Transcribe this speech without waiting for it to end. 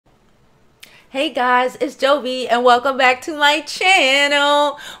Hey guys, it's Jovi and welcome back to my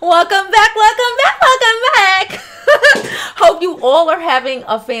channel. Welcome back, welcome back, welcome back. Hope you all are having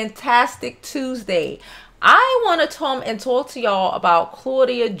a fantastic Tuesday. I want to come and talk to y'all about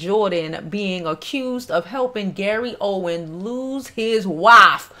Claudia Jordan being accused of helping Gary Owen lose his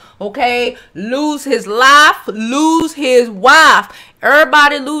wife. Okay, lose his life, lose his wife.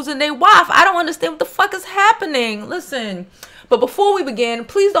 Everybody losing their wife. I don't understand what the fuck is happening. Listen. But before we begin,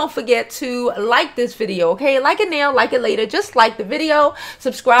 please don't forget to like this video, okay? Like it now, like it later. Just like the video.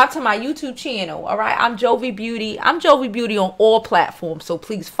 Subscribe to my YouTube channel, all right? I'm Jovi Beauty. I'm Jovi Beauty on all platforms. So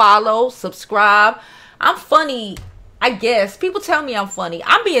please follow, subscribe. I'm funny, I guess. People tell me I'm funny.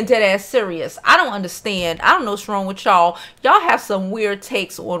 I'm being dead ass serious. I don't understand. I don't know what's wrong with y'all. Y'all have some weird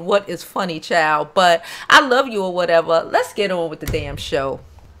takes on what is funny, child. But I love you or whatever. Let's get on with the damn show.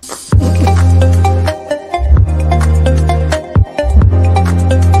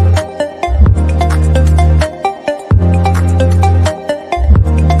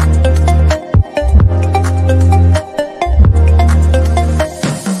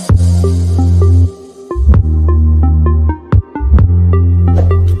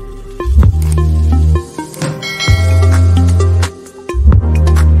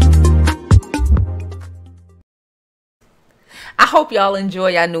 I hope y'all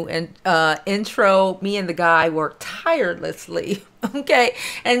enjoy our new intro. Me and the guy work tirelessly, okay?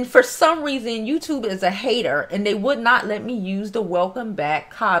 And for some reason, YouTube is a hater, and they would not let me use the Welcome Back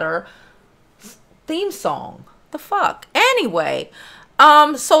Cotter theme song. The fuck? Anyway,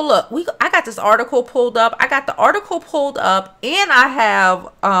 so look, I got this article pulled up. I got the article pulled up, and I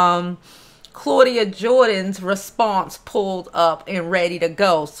have Claudia Jordan's response pulled up and ready to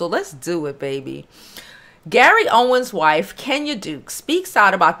go. So let's do it, baby. Gary Owens' wife, Kenya Duke, speaks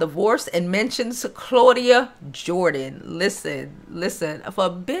out about divorce and mentions Claudia Jordan. Listen. If a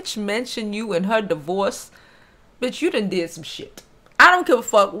bitch mention you in her divorce, bitch, you done did some shit. I don't give a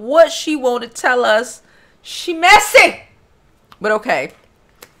fuck what she want to tell us. She messy. But okay.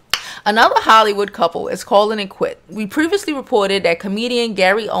 Another Hollywood couple is calling it quit. We previously reported that comedian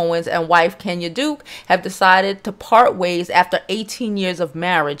Gary Owens and wife Kenya Duke have decided to part ways after 18 years of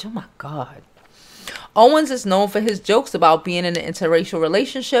marriage. Oh my God. Owens is known for his jokes about being in an interracial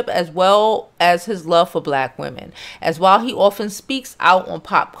relationship as well as his love for black women. As while he often speaks out on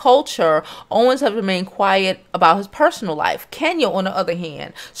pop culture, Owens has remained quiet about his personal life. Kenya, on the other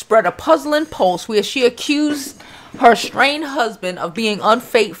hand, spread a puzzling post where she accused her estranged husband of being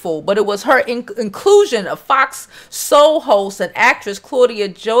unfaithful, but it was her inclusion of Fox Soul host and actress Claudia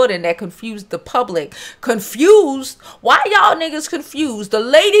Jordan that confused the public. Confused? Why y'all niggas confused? The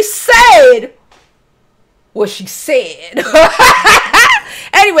lady said what she said.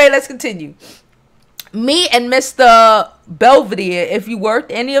 Anyway, let's continue. Me and Mr. Belvedere, if you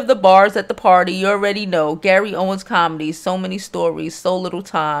worked any of the bars at the party, you already know. Gary Owens comedy, so many stories, so little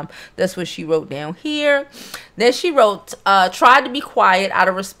time. That's what she wrote down here. Then she wrote, tried to be quiet out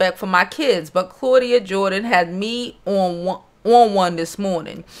of respect for my kids, but Claudia Jordan had me on one this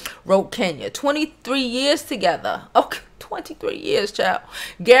morning, wrote Kenya. 23 years together. Okay. 23 years, child.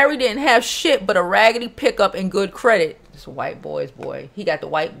 Gary didn't have shit but a raggedy pickup and good credit. Just a white boy's boy. He got the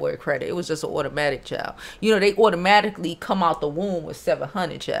white boy credit. It was just an automatic, child. You know, they automatically come out the womb with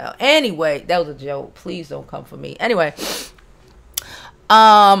 700, child. Anyway, that was a joke. Please don't come for me. Anyway,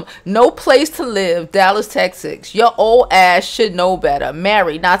 no place to live, Dallas, Texas. Your old ass should know better.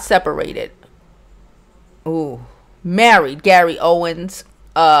 Married, not separated. Ooh. Married, Gary Owens.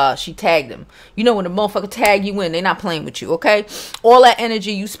 She tagged him. You know when the motherfucker tag you in, they not playing with you, okay? All that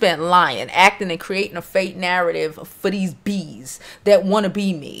energy you spent lying, acting, and creating a fake narrative for these bees that want to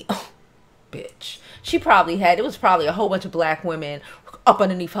be me. Oh, bitch. She probably had, it was probably a whole bunch of black women up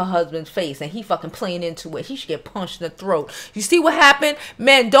underneath her husband's face, and he fucking playing into it. He should get punched in the throat. You see what happened?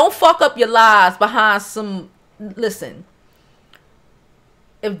 Man, don't fuck up your lives behind some, listen.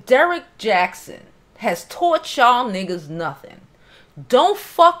 If Derek Jackson has taught y'all niggas nothing, don't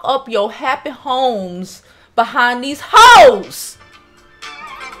fuck up your happy homes behind these hoes.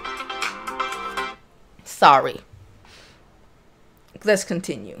 Sorry. Let's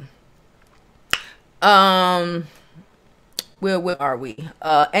continue. Where are we?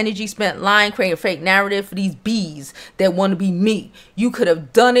 Energy spent lying, creating a fake narrative for these bees that want to be me. You could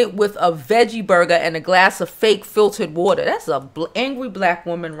have done it with a veggie burger and a glass of fake filtered water. That's a angry black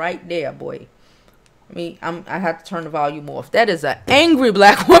woman right there, boy. I have to turn the volume off. That is an angry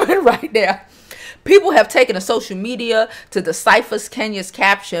black woman right there. People have taken to social media to decipher Kenya's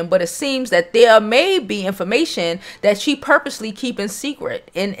caption, but it seems that there may be information that she purposely keeping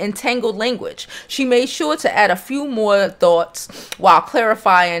secret in entangled language. She made sure to add a few more thoughts while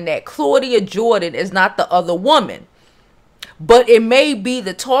clarifying that Claudia Jordan is not the other woman, but it may be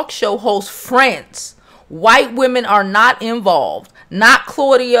the talk show host's friends. White women are not involved. Not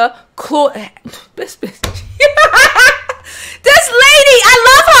Claudia. This bitch. This lady, I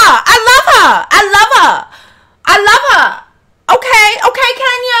love her. I love her. I love her. I love her. Okay,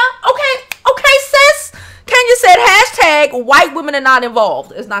 Kenya. Okay, sis. Kenya said hashtag white women are not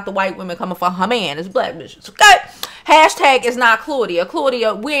involved. It's not the white women coming for her man. It's black bitches. Okay. Hashtag is not Claudia.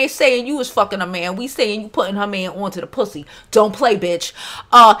 Claudia, we ain't saying you was fucking a man. We saying you putting her man onto the pussy. Don't play, bitch.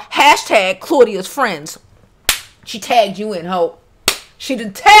 Hashtag Claudia's friends. She tagged you in, ho. She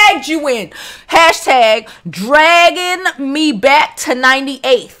done tagged you in. Hashtag dragging me back to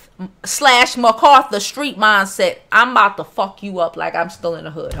 98th / MacArthur Street mindset. I'm about to fuck you up like I'm still in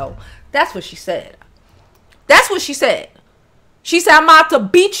the hood, ho. That's what she said. That's what she said. She said, I'm about to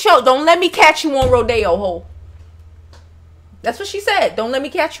beat you. Don't let me catch you on rodeo, ho. That's what she said. Don't let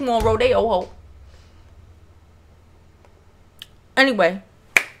me catch you on rodeo, ho. Anyway.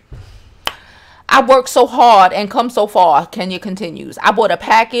 I worked so hard and come so far, Kenya continues. I bought a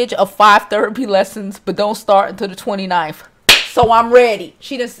package of 5 therapy lessons, but don't start until the 29th. So I'm ready.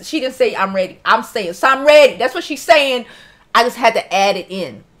 She didn't say I'm ready. I'm saying, so I'm ready. That's what she's saying. I just had to add it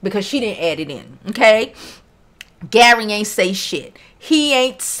in because she didn't add it in. Okay? Gary ain't say shit. He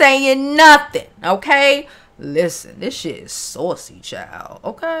ain't saying nothing. Okay? Listen, this shit is saucy, child.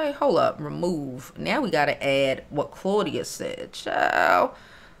 Okay? Hold up. Remove. Now we got to add what Claudia said, child.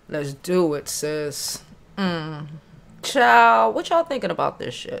 Let's do it, sis. Child, what y'all thinking about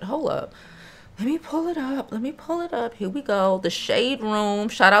this shit? Hold up. Let me pull it up. Here we go. The Shade Room.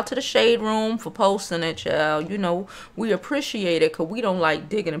 Shout out to the Shade Room for posting it, child. You know, we appreciate it because we don't like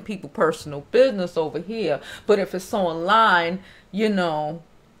digging in people's personal business over here. But if it's online, you know,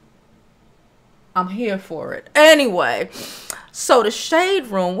 I'm here for it. Anyway, so the Shade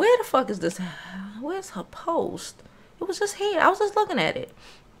Room. Where the fuck is this? Where's her post? It was just here. I was just looking at it.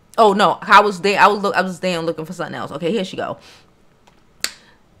 Oh no, I was there looking for something else. Okay, here she go.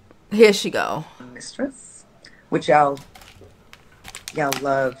 Mistress, which y'all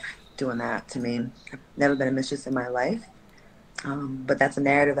love doing that to me. I've never been a mistress in my life, but that's a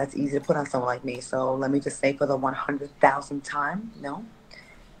narrative that's easy to put on someone like me. So let me just say for the 100,000th time, no,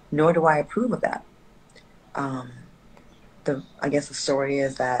 nor do I approve of that. I guess the story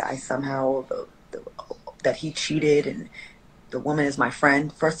is that I somehow that he cheated and the woman is my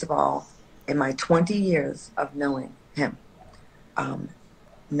friend. First of all, in my 20 years of knowing him,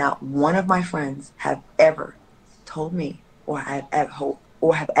 not one of my friends have ever told me or have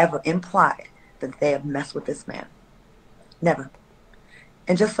ever implied that they have messed with this man. Never.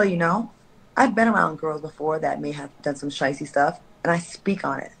 And just so you know, I've been around girls before that may have done some shicey stuff, and I speak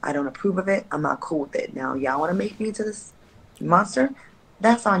on it. I don't approve of it. I'm not cool with it. Now, y'all want to make me into this monster?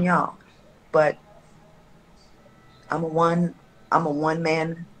 That's on y'all. But I'm a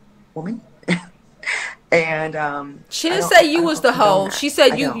one-man woman. And she didn't say you was the hoe. She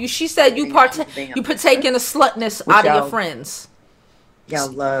said she said you partake in the slutness out of your friends. Y'all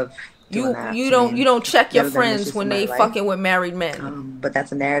love doing that. You don't check your friends when they fucking with married men. But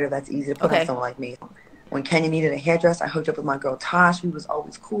that's a narrative that's easy to put on someone like me. When Kenya needed a hairdresser, I hooked up with my girl Tosh. We was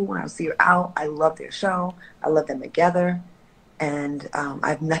always cool when I would see her out. I loved their show. I loved them together. And I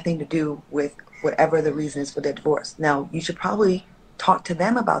have nothing to do with whatever the reason is for their divorce. Now, you should probably talk to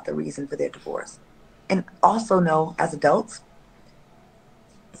them about the reason for their divorce. And also know, as adults,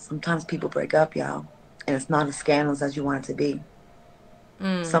 sometimes people break up, y'all. And it's not as scandalous as you want it to be.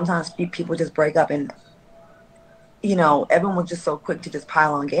 Sometimes people just break up and, you know, everyone was just so quick to just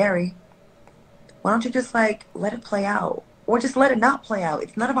pile on Gary. Why don't you just, like, let it play out? Or just let it not play out.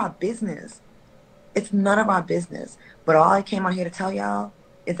 It's none of our business. It's none of our business. But all I came out here to tell y'all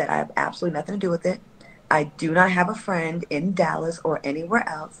is that I have absolutely nothing to do with it. I do not have a friend in Dallas or anywhere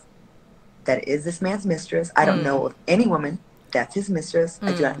else that is this man's mistress. I don't know of any woman that's his mistress.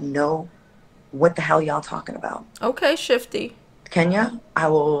 I do not know what the hell y'all talking about. Okay, Shifty. Kenya, I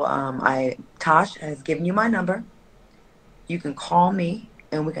will, Tosh has given you my number. You can call me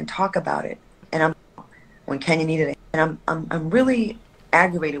and we can talk about it. And when Kenya needed it. And I'm really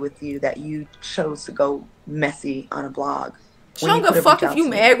aggravated with you that you chose to go messy on a blog. She don't give a fuck if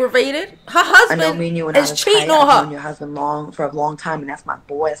you aggravated. Her husband is cheating on her. I've known your husband for a long time, and that's my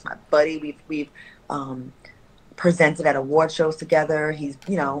boy. That's my buddy. We've presented at award shows together. He's,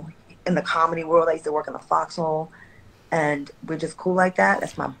 you know, in the comedy world. I used to work in the Foxhole. and we're just cool like that.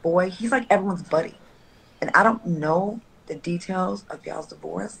 That's my boy. He's like everyone's buddy. And I don't know the details of y'all's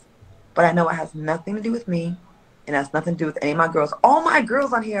divorce, but I know it has nothing to do with me, and it has nothing to do with any of my girls. All my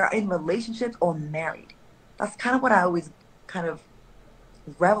girls on here are in relationships or married. That's kind of what I always kind of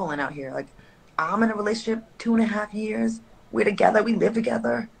revel in out here. Like, I'm in a relationship 2.5 years. We're together. We live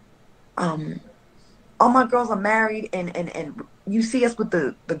together. All my girls are married, and you see us with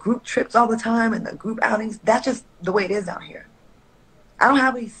the group trips all the time and the group outings. That's just the way it is out here. I don't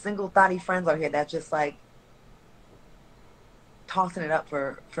have any single thotty friends out here that's just like tossing it up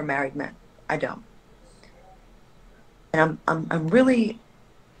for married men. I don't. And I'm really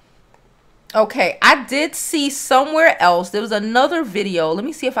okay. I did see somewhere else. There was another video. Let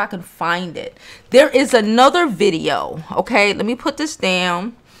me see if I can find it. There is another video. Okay, let me put this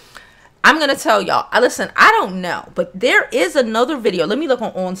down. I'm gonna tell y'all. Listen, I don't know, but there is another video. Let me look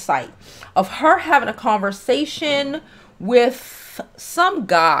on site of her having a conversation with some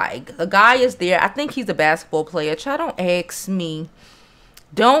guy. The guy is there. I think he's a basketball player. Child, don't ask me.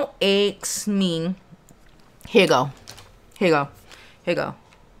 Don't ask me. Here you go. Here you go. Here you go.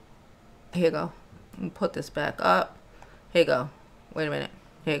 Here you go. Let me put this back up. Here you go. Wait a minute.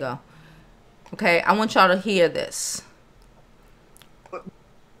 Here you go. Okay, I want y'all to hear this.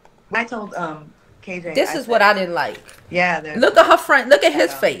 I told KJ. This is what I didn't like. Yeah. Look at her friend. Look at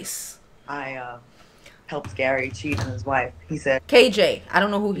his face. I helped Gary cheat on his wife. He said. KJ. I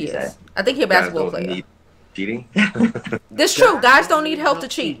don't know who he is. I think he's a basketball player. Cheating? This true. Guys don't need help to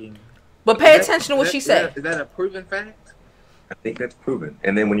cheat. But pay attention to what she said. Is that a proven fact? I think that's proven.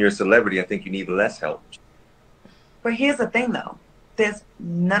 And then when you're a celebrity, I think you need less help. But here's the thing, though. There's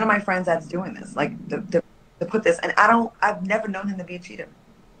none of my friends that's doing this. Like, to put this, and I've never known him to be a cheater.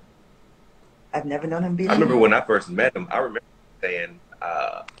 I've never known him to be a cheater. I remember when I first met him, I remember saying,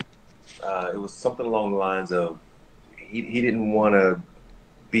 it was something along the lines of, he didn't want to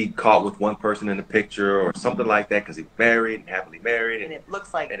be caught with one person in the picture or something like that because he's married and happily married. And it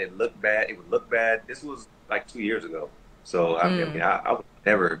looks like. And it looked bad. It would look bad. This was like 2 years ago. So, I mean, I would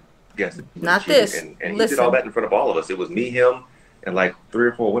never guess it. Not this. And he did all that in front of all of us. It was me, him, and like 3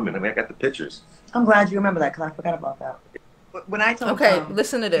 or 4 women. I mean, I got the pictures. I'm glad you remember that because I forgot about that. When I told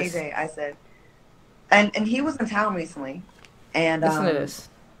listen to this. KJ, I said, and he was in town recently, and listen to this.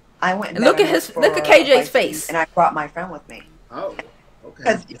 I went and look at KJ's face, and I brought my friend with me. Oh,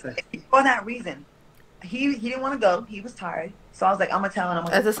 okay. Because for that reason, he didn't want to go. He was tired, so I was like, I'm gonna tell him. I'm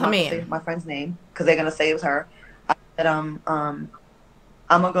gonna say my friend's name because they're gonna say it was her. I said, I'm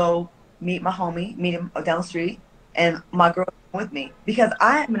gonna go meet my homie, meet him down the street, and my girl with me because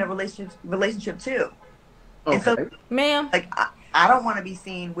I am in a relationship too. Okay. And so, ma'am, like I don't want to be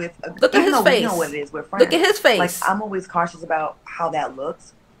seen with. Look at his face. We know what it is. We're friends. Look at his face. Like I'm always cautious about how that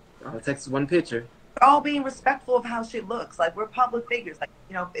looks. I'll text one picture. We're all being respectful of how shit looks. Like we're public figures. Like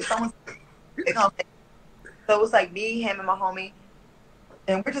if someone's, so it was like me, him, and my homie,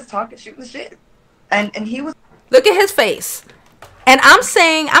 and we're just talking, shooting shit. And he was. Look at his face. And I'm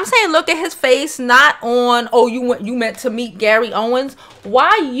saying, look at his face, not on, oh, you meant to meet Gary Owens.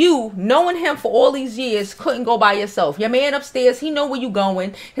 Why you, knowing him for all these years, couldn't go by yourself? Your man upstairs, he know where you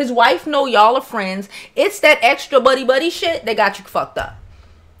going. His wife know y'all are friends. It's that extra buddy shit that got you fucked up.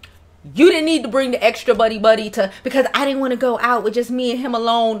 You didn't need to bring the extra buddy to, because I didn't want to go out with just me and him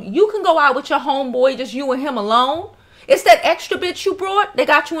alone. You can go out with your homeboy, just you and him alone. It's that extra bitch you brought that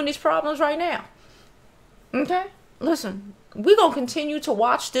got you in these problems right now. Okay? Listen. We're going to continue to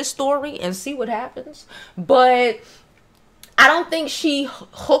watch this story and see what happens. But I don't think she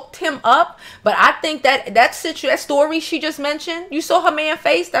hooked him up. But I think that story she just mentioned, you saw her man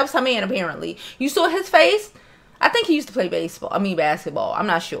face. That was her man apparently. You saw his face. I think he used to play basketball. I'm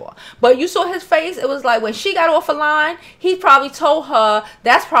not sure. But you saw his face. It was like when she got off a line, he probably told her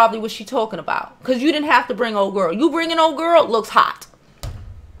that's probably what she's talking about. Because you didn't have to bring old girl. You bring an old girl, looks hot.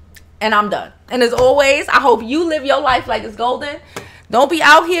 And I'm done. And as always, I hope you live your life like it's golden. Don't be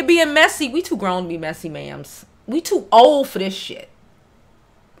out here being messy. We too grown to be messy, ma'ams. We too old for this shit.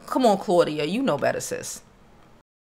 Come on, Claudia. You know better, sis.